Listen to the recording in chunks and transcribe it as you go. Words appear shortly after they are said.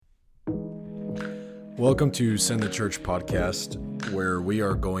Welcome to Send the Church podcast, where we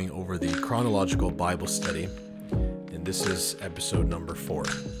are going over the Chronological Bible study, and this is episode number 4.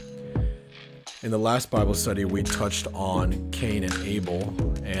 In the last Bible study, we touched on Cain and Abel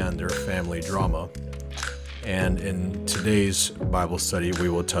and their family drama, and in today's Bible study, we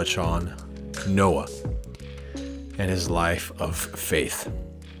will touch on Noah and his life of faith.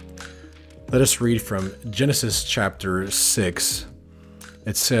 Let us read from Genesis chapter 6.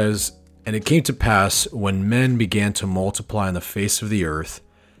 It says, "And it came to pass, when men began to multiply on the face of the earth,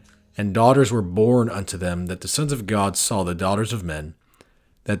 and daughters were born unto them, that the sons of God saw the daughters of men,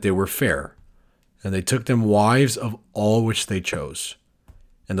 that they were fair, and they took them wives of all which they chose.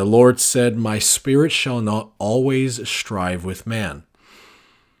 And the Lord said, My spirit shall not always strive with man,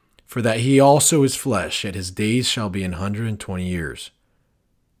 for that he also is flesh, yet his days shall be 120 years.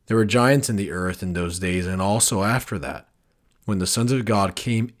 There were giants in the earth in those days, and also after that, when the sons of God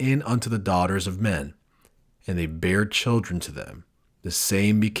came in unto the daughters of men, and they bare children to them, the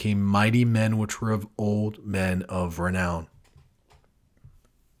same became mighty men which were of old, men of renown.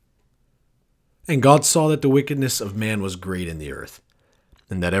 And God saw that the wickedness of man was great in the earth,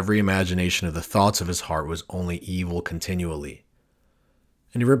 and that every imagination of the thoughts of his heart was only evil continually.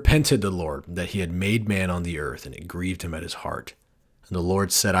 And he repented the Lord that he had made man on the earth, and it grieved him at his heart. And the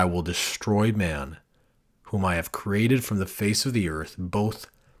Lord said, I will destroy man, whom I have created from the face of the earth, both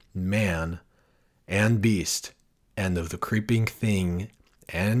man and beast, and of the creeping thing,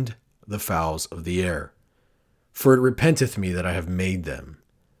 and the fowls of the air. For it repenteth me that I have made them.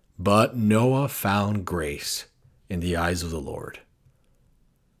 But Noah found grace in the eyes of the Lord."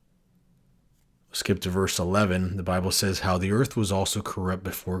 Skip to verse 11. The Bible says, "How the earth was also corrupt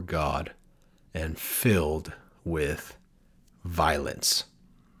before God, and filled with violence."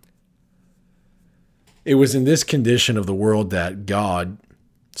 It was in this condition of the world that God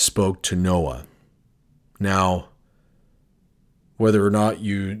spoke to Noah. Now, whether or not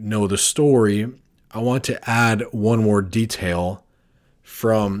you know the story, I want to add one more detail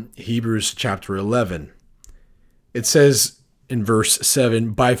from Hebrews chapter 11. It says in verse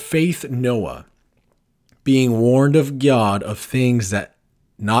 7, "By faith Noah, being warned of God of things that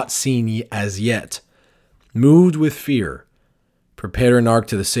not seen as yet, moved with fear, prepared an ark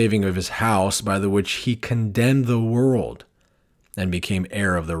to the saving of his house, by the which he condemned the world, and became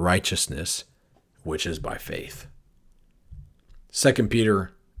heir of the righteousness which is by faith." 2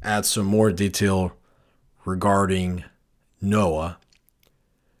 Peter adds some more detail regarding Noah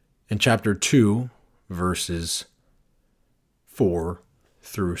in chapter 2, verses 4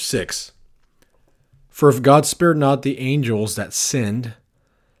 through 6. "For if God spared not the angels that sinned,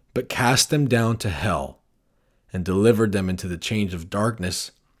 but cast them down to hell, and delivered them into the chains of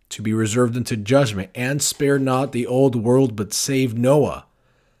darkness, to be reserved unto judgment, and spared not the old world, but saved Noah,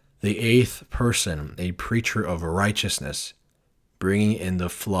 the eighth person, a preacher of righteousness, bringing in the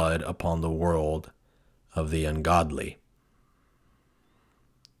flood upon the world of the ungodly."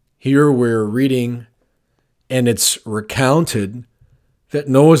 Here we're reading, and it's recounted that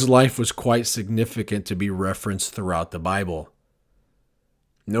Noah's life was quite significant to be referenced throughout the Bible.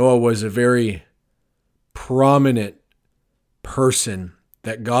 Noah was a very prominent person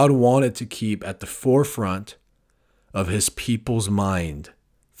that God wanted to keep at the forefront of his people's mind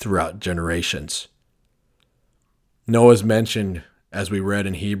throughout generations. Noah's mentioned, as we read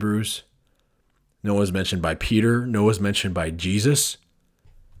in Hebrews. Noah's mentioned by Peter. Noah's mentioned by Jesus.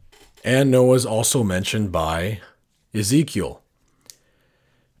 And Noah's also mentioned by Ezekiel.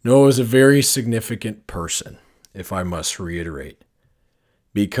 Noah is a very significant person, if I must reiterate,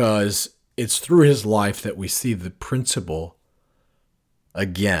 because it's through his life that we see the principle,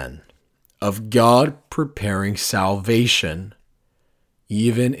 again, of God preparing salvation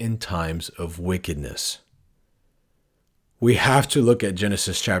even in times of wickedness. We have to look at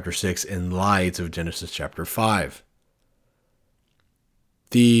Genesis chapter 6 in light of Genesis chapter 5.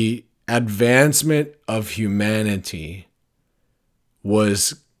 The advancement of humanity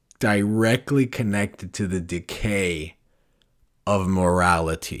was directly connected to the decay of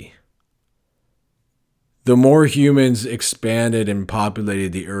morality. The more humans expanded and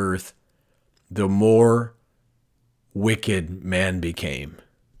populated the earth, the more wicked man became.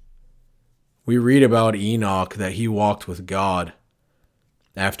 We read about Enoch that he walked with God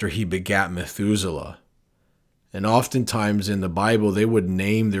after he begat Methuselah. And oftentimes in the Bible, they would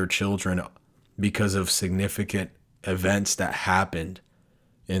name their children because of significant events that happened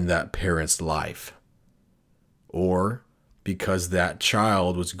in that parent's life, or because that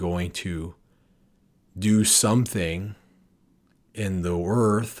child was going to do something in the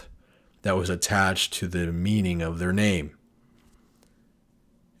earth that was attached to the meaning of their name.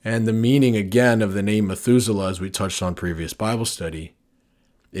 And the meaning, again, of the name Methuselah, as we touched on previous Bible study,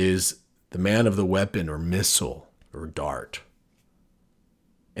 is the man of the weapon or missile or dart.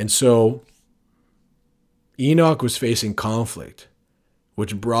 And so Enoch was facing conflict,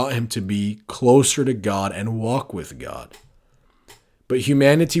 which brought him to be closer to God and walk with God. But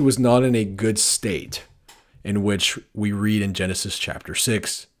humanity was not in a good state, in which we read in Genesis chapter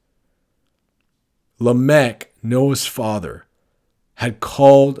 6. Lamech, Noah's father, had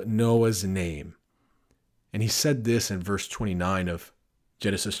called Noah's name. And he said this in verse 29 of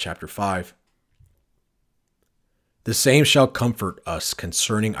Genesis chapter 5. The same shall comfort us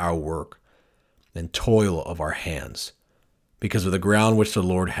concerning our work and toil of our hands, because of the ground which the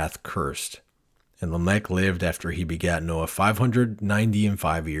Lord hath cursed. And Lamech lived after he begat Noah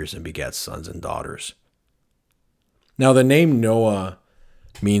 595 years and begat sons and daughters. Now the name Noah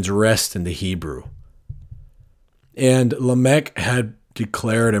means rest in the Hebrew. And Lamech had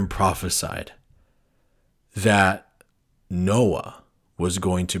declared and prophesied that Noah was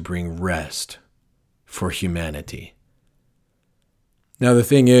going to bring rest for humanity. Now the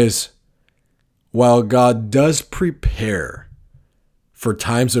thing is, while God does prepare for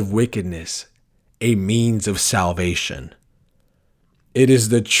times of wickedness a means of salvation, it is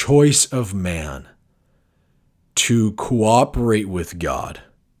the choice of man to cooperate with God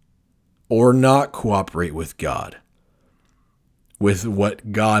or not cooperate with God with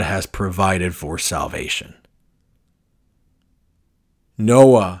what God has provided for salvation.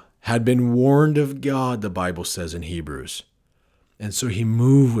 Noah had been warned of God, the Bible says in Hebrews. And so he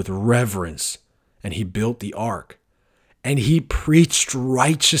moved with reverence and he built the ark. And he preached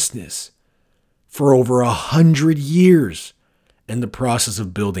righteousness for over 100 years in the process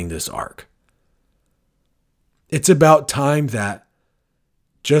of building this ark. It's about time that,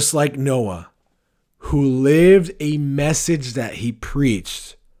 just like Noah, who lived a message that he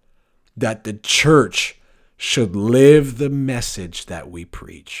preached, that the church should live the message that we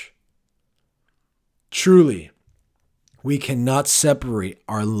preach. Truly, we cannot separate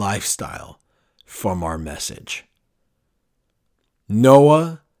our lifestyle from our message.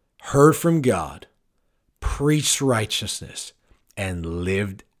 Noah heard from God, preached righteousness, and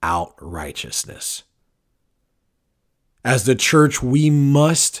lived out righteousness. As the church, we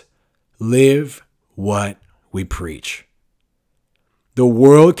must live what we preach. The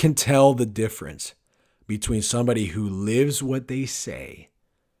world can tell the difference between somebody who lives what they say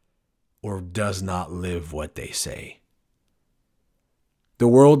or does not live what they say. The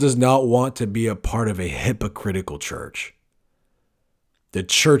world does not want to be a part of a hypocritical church. The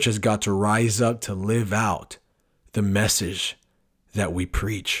church has got to rise up to live out the message that we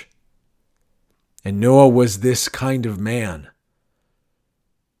preach. And Noah was this kind of man.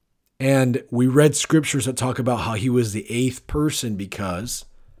 And we read scriptures that talk about how he was the eighth person because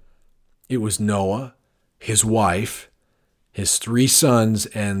it was Noah, his wife, his three sons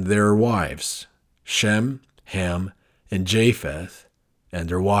and their wives, Shem, Ham, and Japheth, and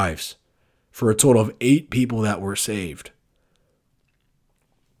their wives, for a total of 8 people that were saved.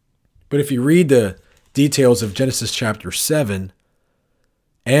 But if you read the details of Genesis chapter 7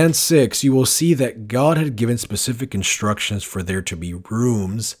 and 6, you will see that God had given specific instructions for there to be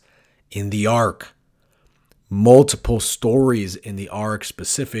rooms in the ark, multiple stories in the ark,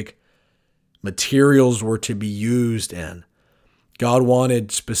 specific materials were to be used, and God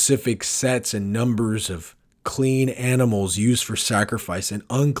wanted specific sets and numbers of clean animals used for sacrifice and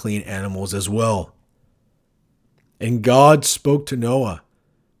unclean animals as well. And God spoke to Noah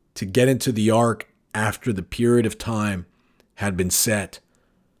to get into the ark after the period of time had been set,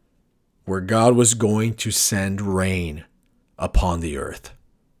 where God was going to send rain upon the earth.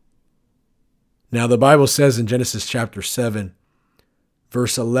 Now, the Bible says in Genesis chapter 7,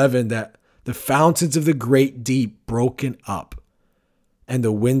 verse 11, that the fountains of the great deep broken up, and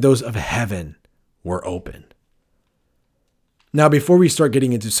the windows of heaven were open. Now, before we start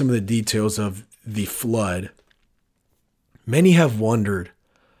getting into some of the details of the flood, many have wondered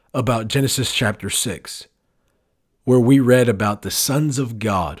about Genesis chapter 6, where we read about the sons of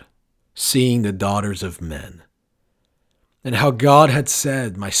God seeing the daughters of men, and how God had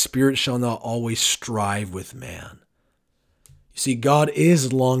said, "My spirit shall not always strive with man." You see, God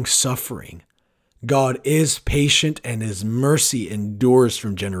is long-suffering. God is patient, and his mercy endures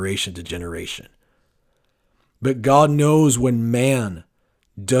from generation to generation. But God knows when man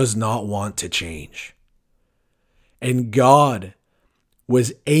does not want to change. And God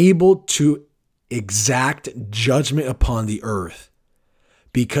was able to exact judgment upon the earth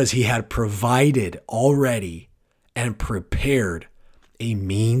because he had provided already and prepared a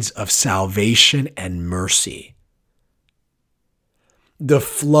means of salvation and mercy. the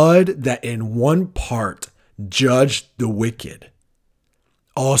flood that in one part judged the wicked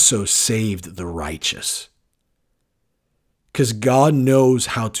also saved the righteous. Because God knows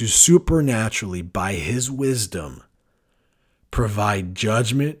how to supernaturally, by his wisdom, provide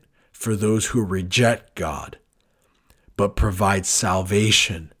judgment for those who reject God, but provide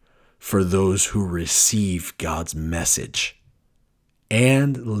salvation for those who receive God's message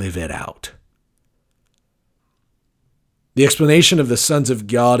and live it out. The explanation of the sons of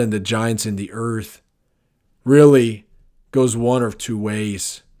God and the giants in the earth really goes one of two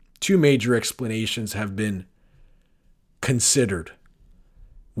ways. Two major explanations have been considered.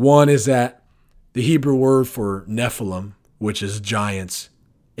 One is that the Hebrew word for Nephilim, which is giants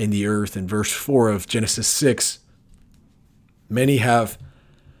in the earth, in verse 4 of Genesis 6, many have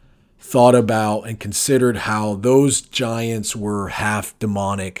thought about and considered how those giants were half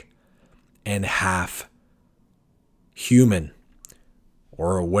demonic and half human,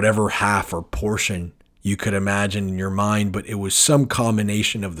 or whatever half or portion you could imagine in your mind, but it was some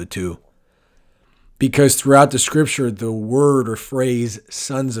combination of the two. Because throughout the scripture, the word or phrase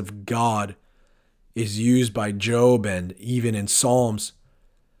sons of God is used by Job and even in Psalms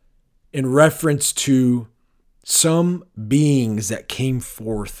in reference to some beings that came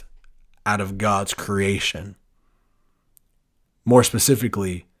forth out of God's creation. More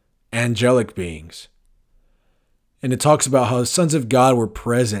specifically, angelic beings. And it talks about how the sons of God were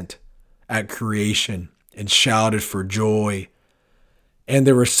present at creation and shouted for joy. And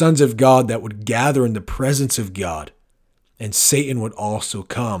there were sons of God that would gather in the presence of God, and Satan would also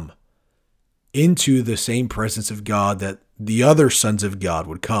come into the same presence of God that the other sons of God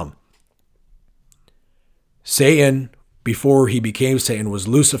would come. Satan, before he became Satan, was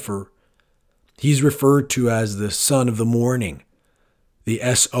Lucifer. He's referred to as the son of the morning, the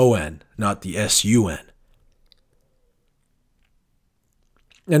S-O-N, not the S-U-N.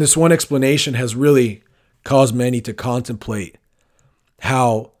 And this one explanation has really caused many to contemplate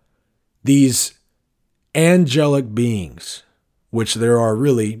how these angelic beings, which there are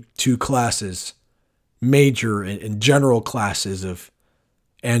really two classes, major and general classes of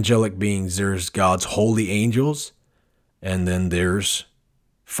angelic beings. There's God's holy angels, and then there's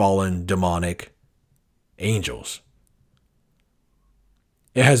fallen demonic angels.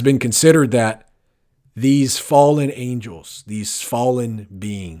 It has been considered that these fallen angels, these fallen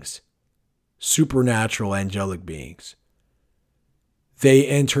beings, supernatural angelic beings, they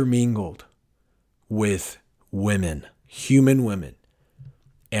intermingled with women, human women,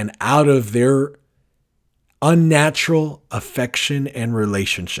 and out of their unnatural affection and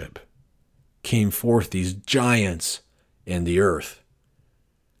relationship came forth these giants in the earth.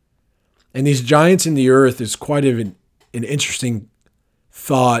 And these giants in the earth is quite an interesting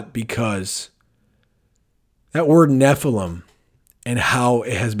thought, because that word Nephilim and how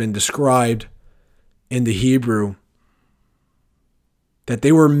it has been described in the Hebrew, that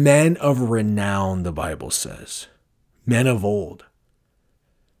they were men of renown, the Bible says, men of old.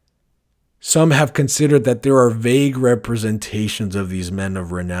 Some have considered that there are vague representations of these men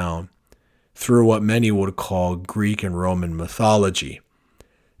of renown through what many would call Greek and Roman mythology,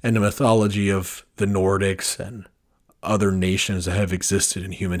 and the mythology of the Nordics and other nations that have existed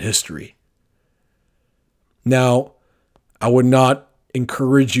in human history. Now, I would not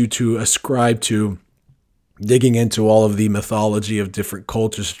encourage you to ascribe to digging into all of the mythology of different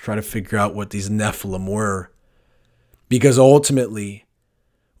cultures to try to figure out what these Nephilim were, because ultimately,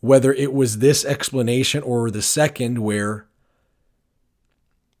 whether it was this explanation or the second, where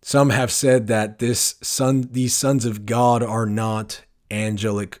some have said that these sons of God are not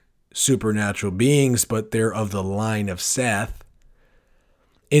angelic supernatural beings, but they're of the line of Seth,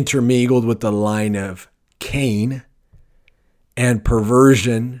 intermingled with the line of Cain, and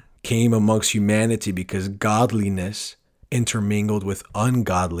perversion came amongst humanity because godliness intermingled with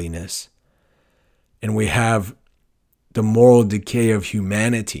ungodliness. And we have the moral decay of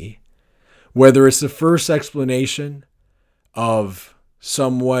humanity, whether it's the first explanation of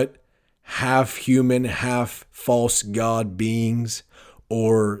somewhat half human, half false god beings,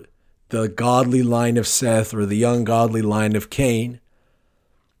 or the godly line of Seth or the ungodly line of Cain.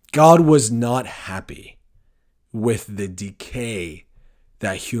 God was not happy with the decay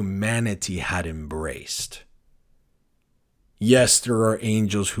that humanity had embraced. Yes, there are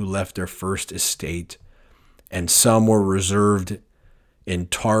angels who left their first estate, and some were reserved in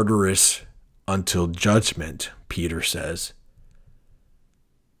Tartarus until judgment, Peter says.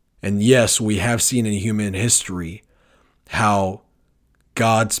 And yes, we have seen in human history how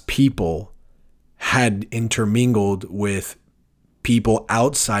God's people had intermingled with people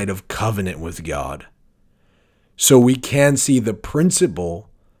outside of covenant with God. So we can see the principle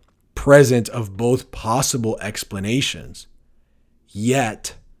present of both possible explanations.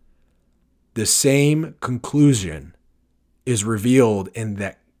 Yet, the same conclusion is revealed in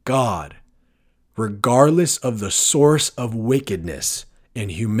that God, regardless of the source of wickedness in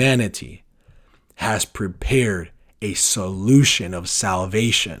humanity, has prepared a solution of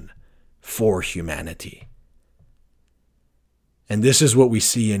salvation for humanity. And this is what we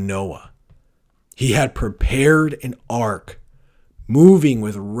see in Noah. He had prepared an ark, moving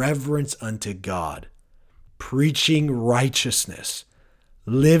with reverence unto God, preaching righteousness,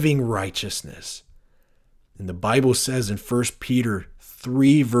 living righteousness. And the Bible says in 1 Peter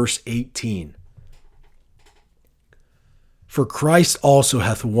 3, verse 18, "For Christ also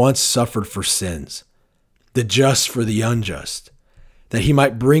hath once suffered for sins, the just for the unjust, that he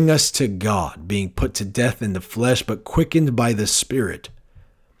might bring us to God, being put to death in the flesh, but quickened by the Spirit,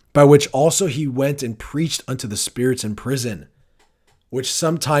 by which also he went and preached unto the spirits in prison, which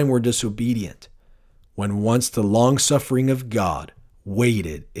sometime were disobedient, when once the long-suffering of God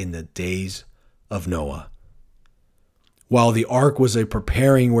waited in the days of Noah. While the ark was a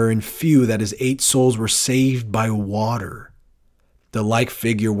preparing, wherein few, that is 8 souls, were saved by water. The like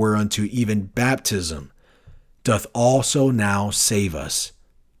figure whereunto even baptism doth also now save us,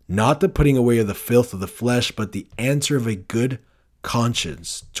 not the putting away of the filth of the flesh, but the answer of a good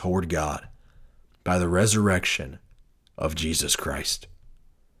conscience toward God, by the resurrection of Jesus Christ."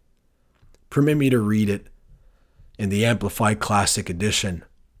 Permit me to read it in the Amplified Classic Edition.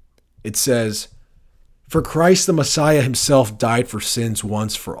 It says, "For Christ the Messiah himself died for sins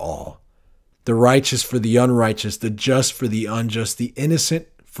once for all, the righteous for the unrighteous, the just for the unjust, the innocent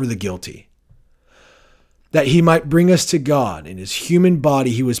for the guilty. That he might bring us to God. In his human body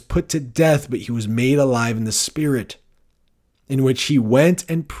he was put to death, but he was made alive in the Spirit, in which he went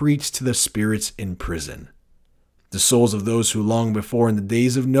and preached to the spirits in prison, the souls of those who long before in the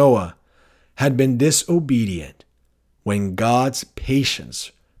days of Noah had been disobedient, when God's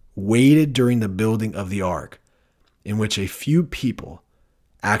patience waited during the building of the ark, in which a few people,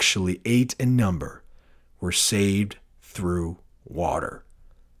 actually 8 in number, were saved through water.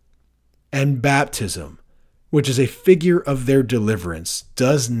 And baptism, which is a figure of their deliverance,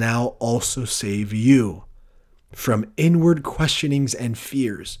 does now also save you from inward questionings and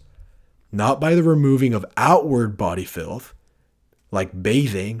fears, not by the removing of outward body filth, like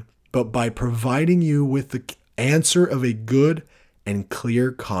bathing, but by providing you with the answer of a good and clear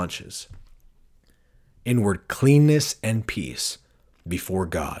conscience, inward cleanness and peace before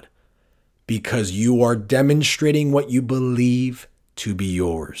God, because you are demonstrating what you believe to be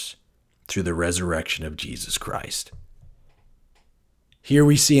yours through the resurrection of Jesus Christ." Here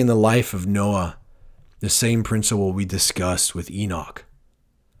we see in the life of Noah the same principle we discussed with Enoch,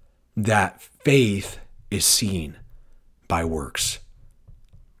 that faith is seen by works.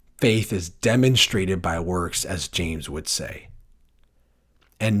 Faith is demonstrated by works, as James would say.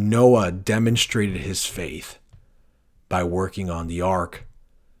 And Noah demonstrated his faith by working on the ark,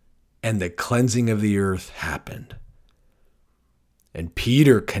 and the cleansing of the earth happened. And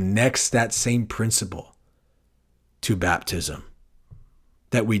Peter connects that same principle to baptism,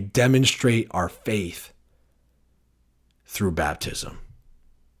 that we demonstrate our faith through baptism,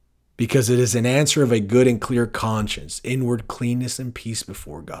 because it is an answer of a good and clear conscience, inward cleanness and peace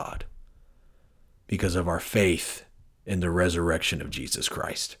before God, because of our faith in the resurrection of Jesus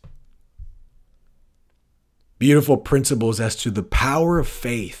Christ. Beautiful principles as to the power of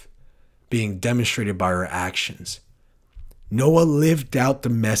faith being demonstrated by our actions. Noah lived out the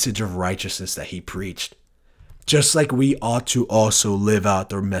message of righteousness that he preached, just like we ought to also live out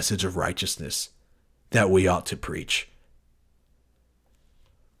the message of righteousness that we ought to preach.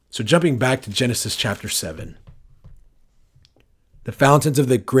 So jumping back to Genesis chapter 7, the fountains of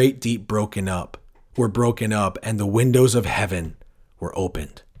the great deep were broken up, and the windows of heaven were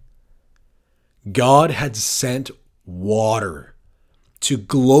opened. God had sent water to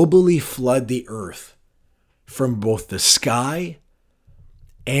globally flood the earth from both the sky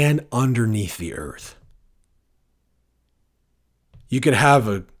and underneath the earth. You could have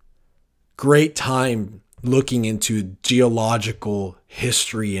a great time looking into geological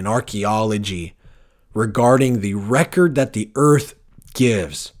history and archaeology regarding the record that the earth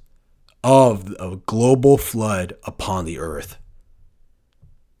gives of a global flood upon the earth.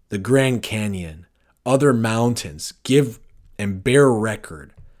 The Grand Canyon, other mountains give and bear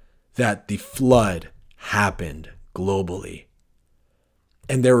record that the flood happened globally.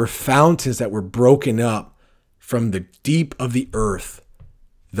 And there were fountains that were broken up from the deep of the earth,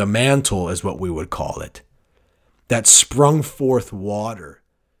 the mantle is what we would call it, that sprung forth water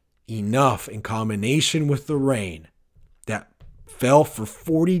enough in combination with the rain that fell for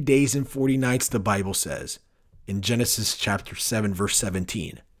 40 days and 40 nights, the Bible says, in Genesis chapter 7, verse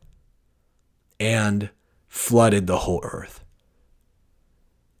 17, and flooded the whole earth.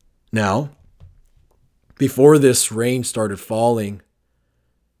 Now, before this rain started falling,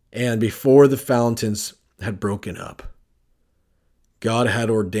 and before the fountains had broken up, God had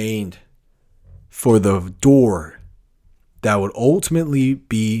ordained for the door that would ultimately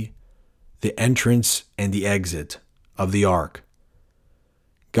be the entrance and the exit of the ark.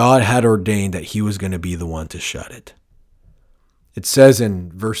 God had ordained that he was going to be the one to shut it. It says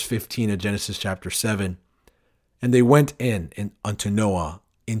in verse 15 of Genesis chapter 7, and they went in unto Noah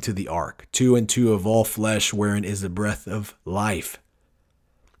into the ark, 2 and 2 of all flesh, wherein is the breath of life.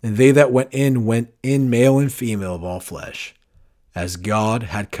 And they that went in male and female of all flesh, as God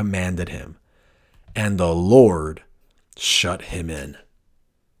had commanded him. And the Lord shut him in.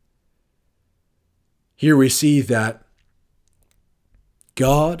 Here we see that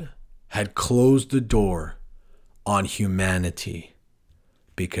God had closed the door on humanity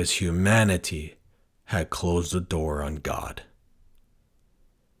because humanity had closed the door on God.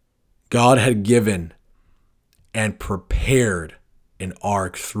 God had given and prepared an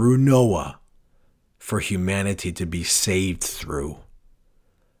ark through Noah for humanity to be saved through.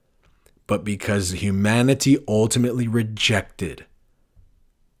 But because humanity ultimately rejected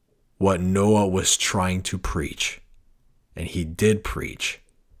what Noah was trying to preach, and he did preach,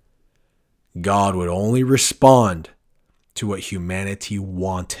 God would only respond to what humanity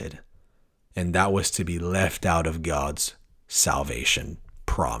wanted, and that was to be left out of God's salvation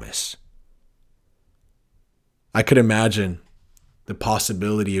promise. I could imagine the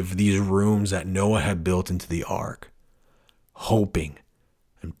possibility of these rooms that Noah had built into the ark, hoping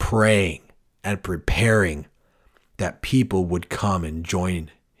and praying and preparing that people would come and join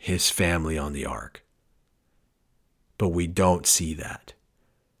his family on the ark. But we don't see that.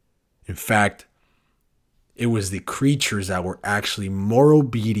 In fact, it was the creatures that were actually more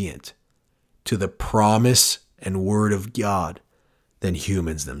obedient to the promise and word of God than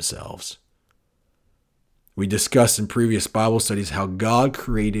humans themselves. We discussed in previous Bible studies how God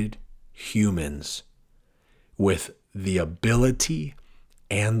created humans with the ability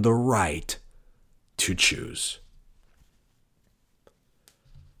and the right to choose.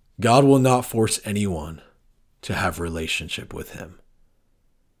 God will not force anyone to have a relationship with him.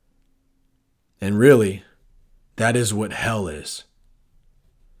 And really, that is what hell is.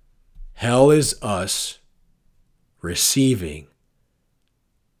 Hell is us receiving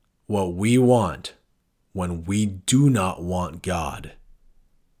what we want when we do not want God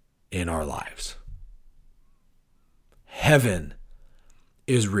in our lives. Heaven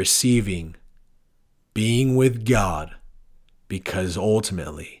is receiving being with God because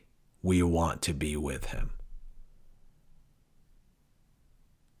ultimately we want to be with him.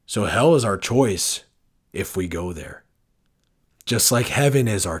 So hell is our choice if we go there. Just like heaven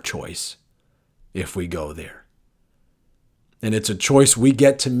is our choice if we go there. And it's a choice we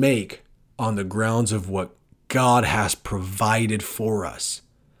get to make on the grounds of what God has provided for us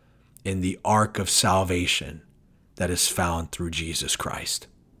in the ark of salvation that is found through Jesus Christ.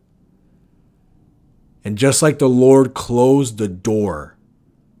 And just like the Lord closed the door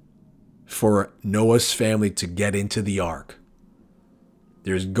for Noah's family to get into the ark,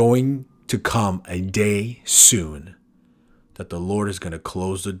 there's going to come a day soon that the Lord is going to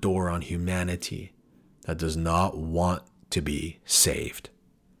close the door on humanity that does not want to be saved.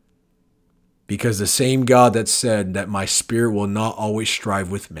 Because the same God that said that my spirit will not always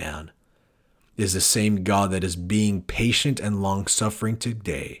strive with man is the same God that is being patient and long-suffering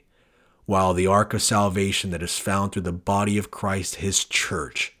today, while the ark of salvation that is found through the body of Christ, his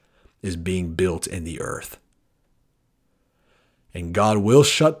church, is being built in the earth. And God will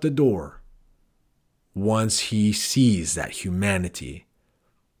shut the door once he sees that humanity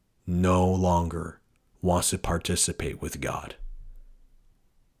no longer wants to participate with God.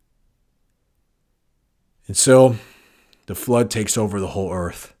 And so the flood takes over the whole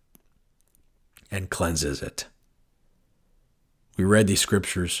earth and cleanses it. We read these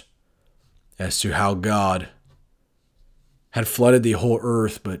scriptures as to how God had flooded the whole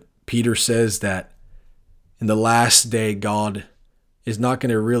earth, but Peter says that in the last day, God is not going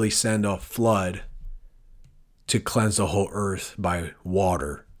to really send a flood to cleanse the whole earth by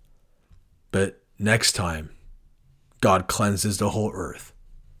water. But next time God cleanses the whole earth,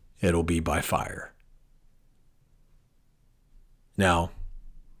 it'll be by fire. Now,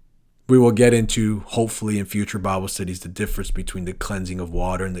 we will get into, hopefully in future Bible studies, the difference between the cleansing of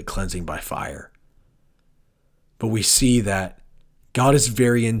water and the cleansing by fire. But we see that God is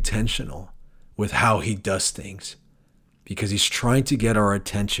very intentional with how he does things because he's trying to get our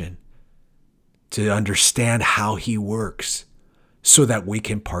attention to understand how he works so that we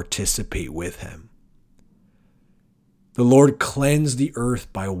can participate with him. The Lord cleansed the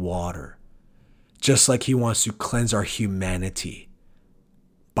earth by water, just like he wants to cleanse our humanity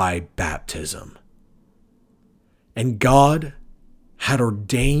by baptism. And God had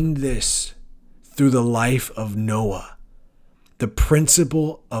ordained this through the life of Noah, the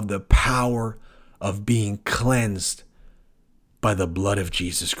principle of the power of being cleansed by the blood of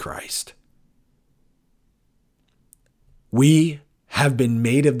Jesus Christ. We have been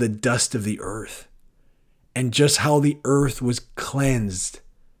made of the dust of the earth, and just how the earth was cleansed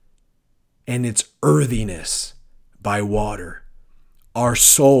and its earthiness by water, our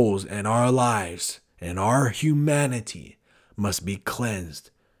souls and our lives and our humanity must be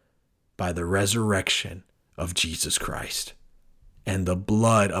cleansed by the resurrection of Jesus Christ and the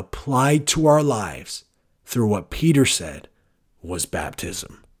blood applied to our lives through what Peter said was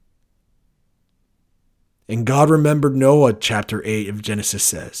baptism. And God remembered Noah, chapter 8 of Genesis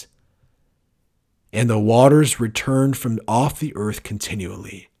says, and the waters returned from off the earth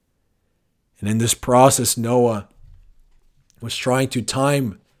continually. And in this process, Noah was trying to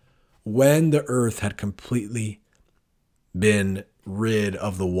time when the earth had completely been rid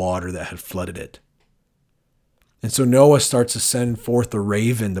of the water that had flooded it. And so Noah starts to send forth a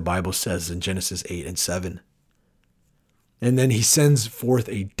raven, the Bible says in Genesis 8 and 7. And then he sends forth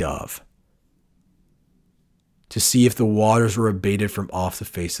a dove to see if the waters were abated from off the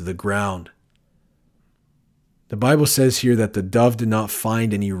face of the ground. The Bible says here that the dove did not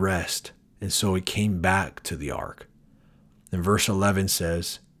find any rest, and so it came back to the ark. And verse 11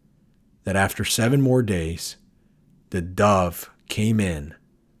 says that after 7 more days, the dove came in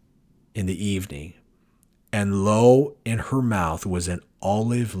the evening, and lo, in her mouth was an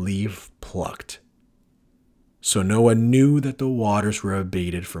olive leaf plucked. So Noah knew that the waters were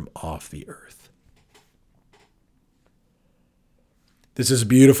abated from off the earth. This is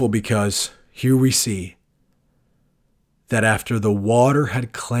beautiful because here we see that after the water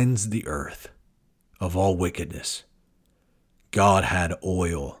had cleansed the earth of all wickedness, God had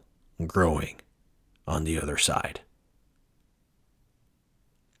oil growing on the other side.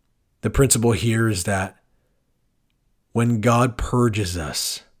 The principle here is that when God purges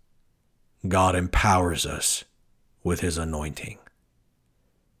us, God empowers us with his anointing.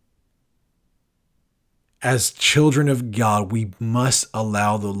 As children of God, we must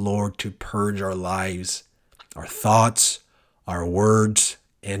allow the Lord to purge our lives, our thoughts, our words,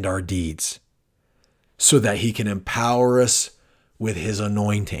 and our deeds, so that he can empower us with his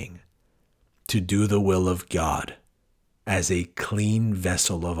anointing to do the will of God as a clean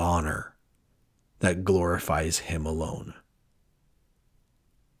vessel of honor that glorifies him alone.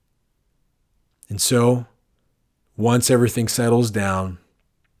 And so, once everything settles down,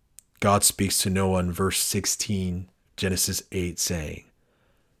 God speaks to Noah in verse 16, Genesis 8, saying,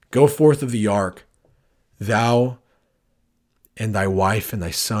 "Go forth of the ark, thou and thy wife and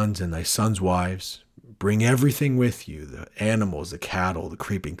thy sons' wives. Bring everything with you, the animals, the cattle, the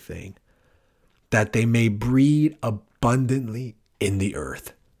creeping thing, that they may breed abundantly in the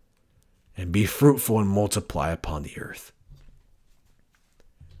earth, and be fruitful and multiply upon the earth."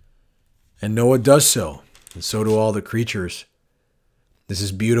 And Noah does so, and so do all the creatures. This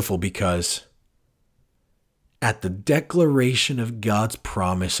is beautiful because at the declaration of God's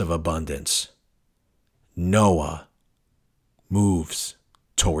promise of abundance, Noah moves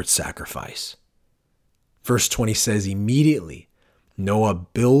towards sacrifice. Verse 20 says, "Immediately Noah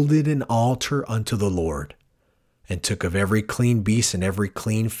builded an altar unto the Lord, and took of every clean beast and every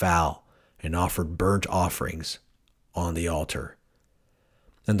clean fowl, and offered burnt offerings on the altar.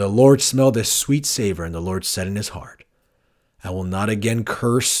 And the Lord smelled a sweet savor, and the Lord said in his heart, I will not again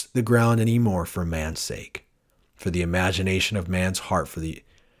curse the ground any more for man's sake, for the imagination of man's heart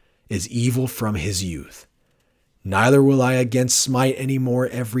is evil from his youth. Neither will I again smite any more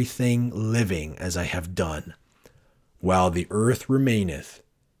everything living as I have done, while the earth remaineth,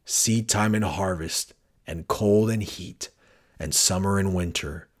 seed time and harvest, and cold and heat, and summer and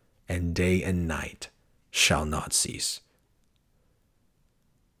winter, and day and night shall not cease."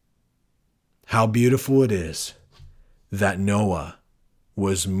 How beautiful it is that Noah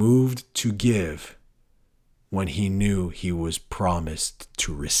was moved to give when he knew he was promised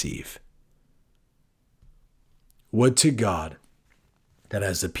to receive. Would to God that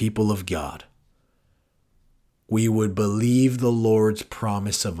as the people of God, we would believe the Lord's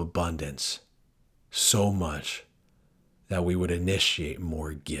promise of abundance so much that we would initiate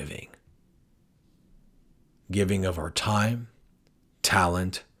more giving. Giving of our time,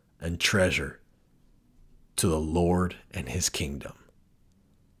 talent, and treasure to the Lord and his kingdom.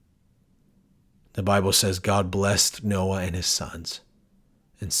 The Bible says God blessed Noah and his sons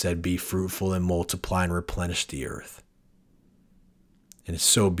and said, "Be fruitful and multiply and replenish the earth." And it's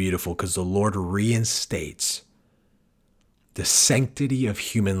so beautiful because the Lord reinstates the sanctity of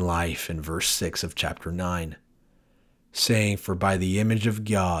human life in verse 6 of chapter 9, saying, "For by the image of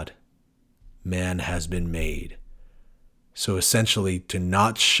God, man has been made." So essentially, to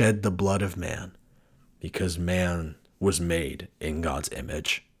not shed the blood of man, because man was made in God's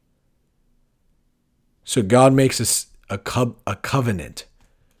image. So God makes us a covenant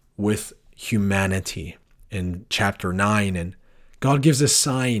with humanity in chapter 9, and God gives a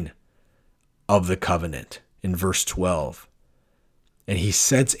sign of the covenant in verse 12. And he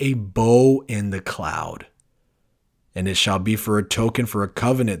sets a bow in the cloud. And it shall be for a token, for a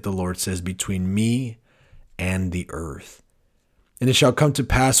covenant, the Lord says, between me and the earth. And it shall come to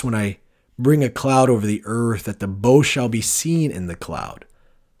pass when I bring a cloud over the earth, that the bow shall be seen in the cloud.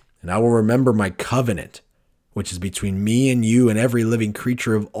 And I will remember my covenant, which is between me and you and every living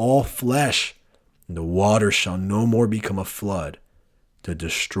creature of all flesh. And the waters shall no more become a flood to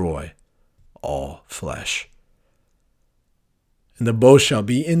destroy all flesh. And the bow shall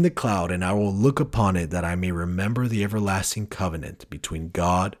be in the cloud, and I will look upon it, that I may remember the everlasting covenant between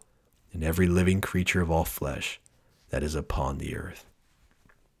God and every living creature of all flesh that is upon the earth.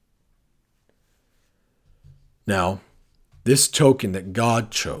 Now, this token that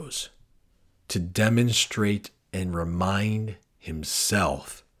God chose to demonstrate and remind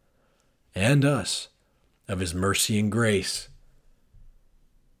himself and us of his mercy and grace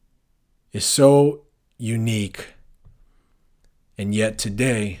is so unique. And yet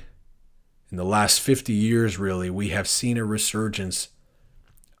today, in the last 50 years really, we have seen a resurgence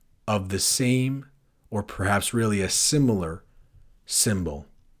of the same, or perhaps really a similar, symbol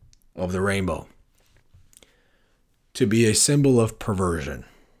of the rainbow to be a symbol of perversion.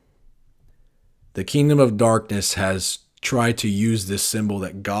 The kingdom of darkness has tried to use this symbol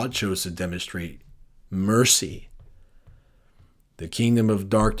that God chose to demonstrate mercy. The kingdom of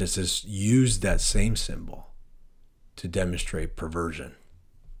darkness has used that same symbol to demonstrate perversion.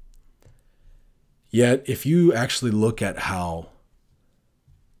 Yet, if you actually look at how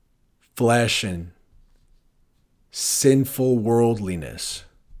flesh and sinful worldliness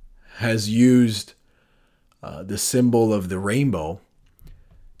has used the symbol of the rainbow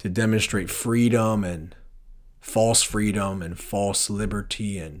to demonstrate freedom and false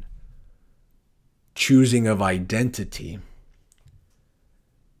liberty and choosing of identity,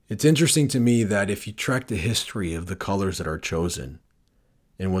 it's interesting to me that if you track the history of the colors that are chosen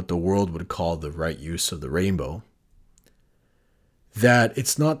in what the world would call the right use of the rainbow, that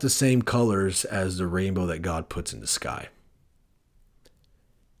it's not the same colors as the rainbow that God puts in the sky.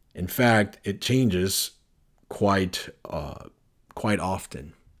 In fact, it changes quite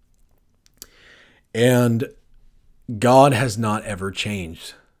often. And God has not ever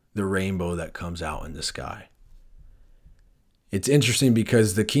changed the rainbow that comes out in the sky. It's interesting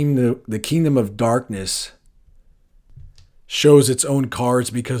because the kingdom of darkness shows its own cards,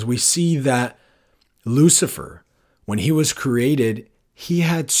 because we see that Lucifer, when he was created, he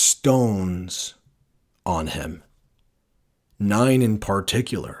had stones on him, 9 in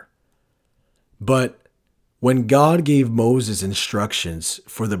particular. But when God gave Moses instructions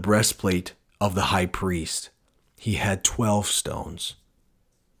for the breastplate of the high priest, he had 12 stones,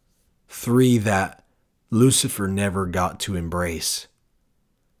 3 that Lucifer never got to embrace.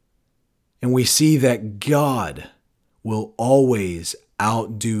 And we see that God will always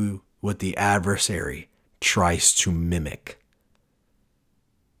outdo what the adversary tries to mimic.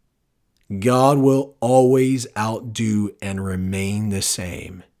 God will always outdo and remain the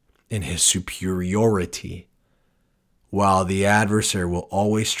same in his superiority, while the adversary will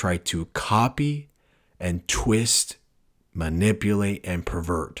always try to copy and twist, manipulate, and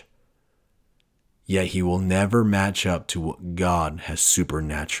pervert. Yet he will never match up to what God has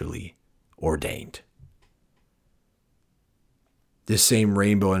supernaturally ordained. This same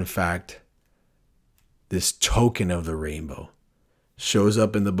rainbow, in fact, this token of the rainbow, shows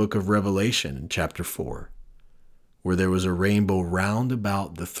up in the book of Revelation in chapter 4, where there was a rainbow round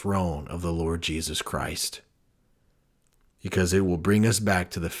about the throne of the Lord Jesus Christ. Because it will bring us back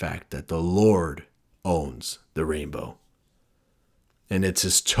to the fact that the Lord owns the rainbow. And it's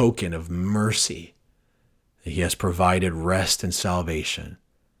his token of mercy that he has provided rest and salvation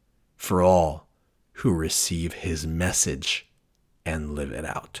for all who receive his message and live it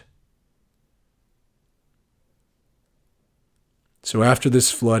out. So after this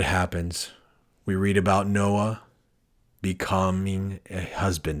flood happens, we read about Noah becoming a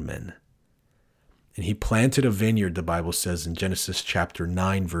husbandman. And he planted a vineyard, the Bible says in Genesis chapter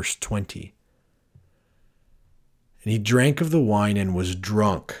 9, verse 20. And he drank of the wine and was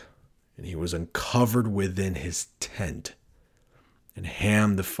drunk, and he was uncovered within his tent. And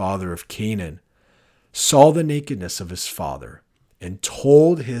Ham, the father of Canaan, saw the nakedness of his father and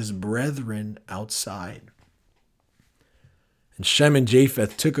told his brethren outside. And Shem and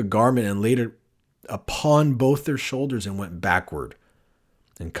Japheth took a garment and laid it upon both their shoulders and went backward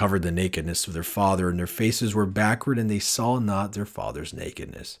and covered the nakedness of their father, and their faces were backward, and they saw not their father's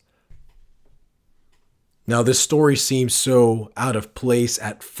nakedness. Now, this story seems so out of place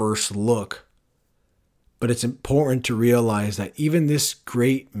at first look, but it's important to realize that even this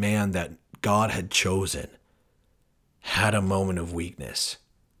great man that God had chosen had a moment of weakness.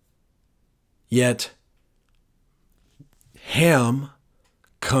 Yet, Ham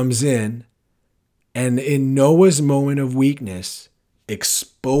comes in and in Noah's moment of weakness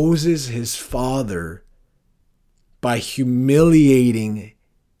exposes his father by humiliating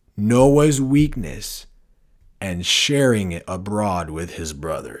Noah's weakness and sharing it abroad with his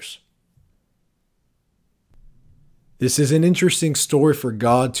brothers. This is an interesting story for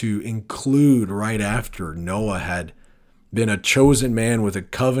God to include right after Noah had been a chosen man with a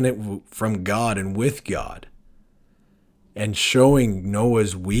covenant from God and with God, and showing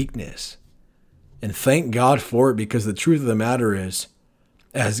Noah's weakness. And thank God for it, because the truth of the matter is,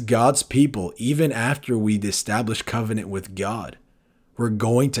 as God's people, even after we establish covenant with God, we're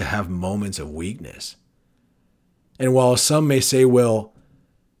going to have moments of weakness. And while some may say, well,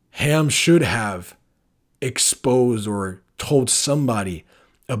 Ham should have exposed or told somebody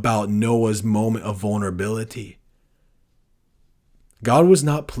about Noah's moment of vulnerability, God was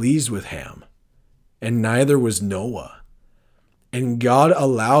not pleased with Ham, and neither was Noah. And God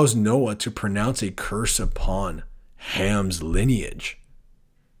allows Noah to pronounce a curse upon Ham's lineage,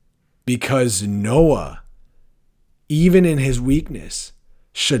 because Noah, even in his weakness,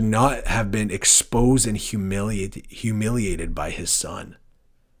 should not have been exposed and humiliated by his son.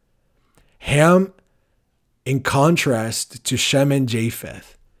 Ham, in contrast to Shem and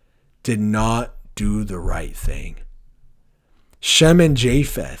Japheth, did not do the right thing. Shem and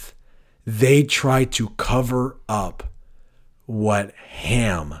Japheth, they tried to cover up what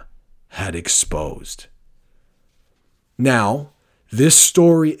Ham had exposed. Now, this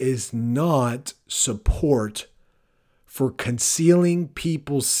story is not support for concealing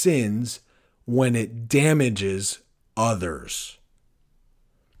people's sins when it damages others.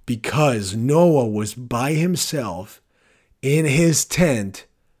 Because Noah was by himself in his tent,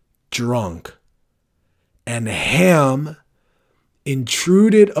 drunk, and Ham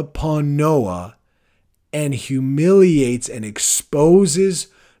intruded upon Noah and humiliates and exposes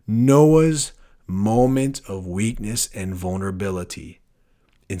Noah's moment of weakness and vulnerability,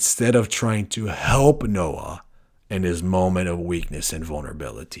 instead of trying to help Noah in his moment of weakness and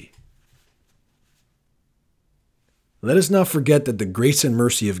vulnerability. Let us not forget that the grace and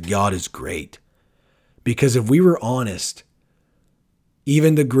mercy of God is great, because if we were honest,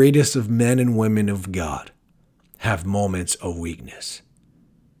 even the greatest of men and women of God have moments of weakness.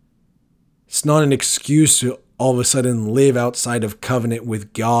 It's not an excuse to all of a sudden live outside of covenant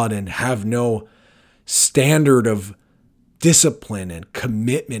with God and have no standard of discipline and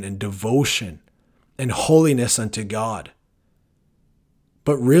commitment and devotion and holiness unto God.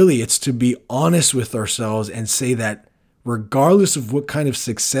 But really, it's to be honest with ourselves and say that regardless of what kind of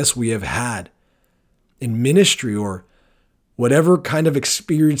success we have had in ministry or whatever kind of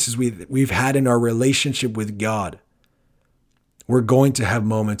experiences we've had in our relationship with God, we're going to have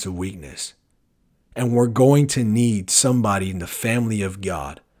moments of weakness. And we're going to need somebody in the family of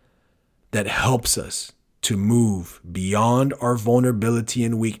God that helps us to move beyond our vulnerability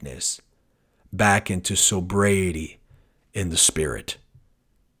and weakness back into sobriety in the Spirit.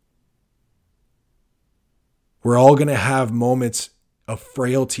 We're all going to have moments of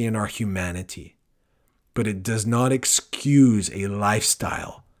frailty in our humanity, but it does not excuse a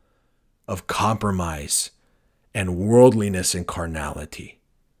lifestyle of compromise and worldliness and carnality.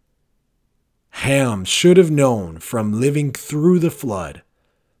 Ham should have known from living through the flood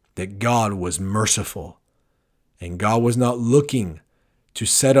that God was merciful, and God was not looking to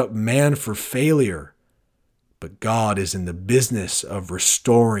set up man for failure, but God is in the business of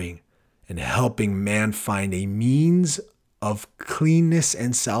restoring and helping man find a means of cleanness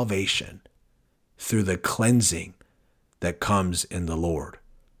and salvation through the cleansing that comes in the Lord.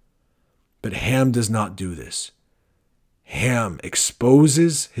 But Ham does not do this. Ham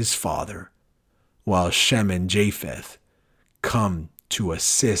exposes his father, while Shem and Japheth come to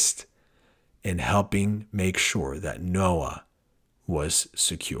assist in helping make sure that Noah was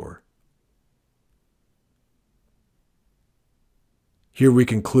secure. Here we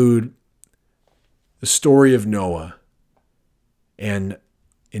conclude the story of Noah. And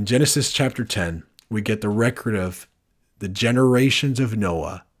in Genesis chapter 10, we get the record of the generations of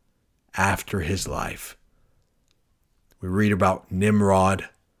Noah after his life. We read about Nimrod,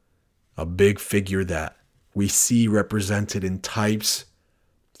 a big figure that we see represented in types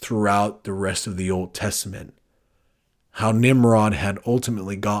throughout the rest of the Old Testament. How Nimrod had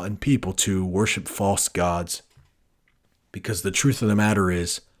ultimately gotten people to worship false gods. Because the truth of the matter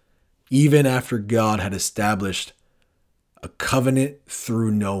is, even after God had established a covenant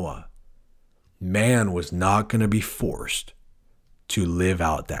through Noah, man was not going to be forced to live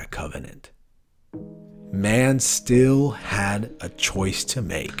out that covenant. Man still had a choice to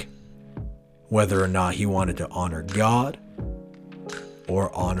make, whether or not he wanted to honor God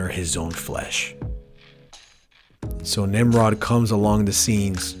or honor his own flesh. So Nimrod comes along the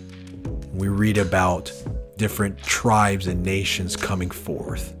scenes. We read about different tribes and nations coming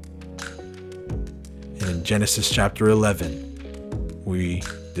forth. And in Genesis chapter 11, we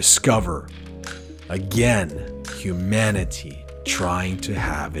discover again humanity trying to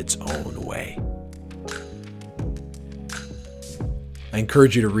have its own way. I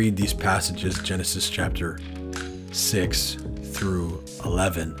encourage you to read these passages, Genesis chapter 6 through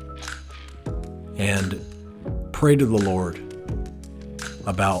 11, and pray to the Lord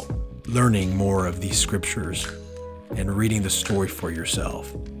about learning more of these scriptures and reading the story for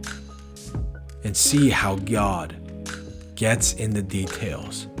yourself, and see how God gets in the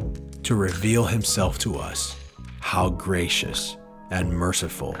details to reveal himself to us, how gracious and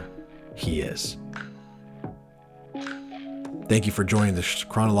merciful he is. Thank you for joining the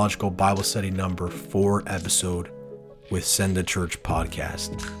Chronological Bible Study number 4 episode with Send the Church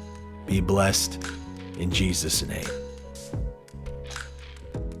podcast. Be blessed in Jesus' name.